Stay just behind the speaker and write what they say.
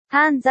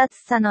煩雑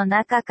さの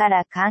中か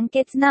ら簡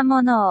潔な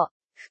ものを、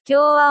不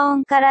協和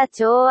音から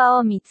調和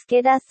を見つ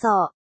け出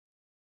そう。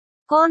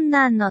困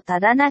難のた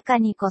だ中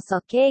にこそ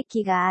契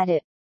機があ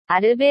る。ア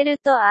ルベル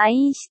ト・ア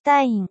インシュ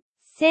タイン、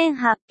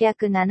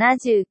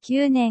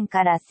1879年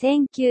から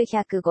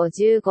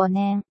1955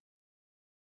年。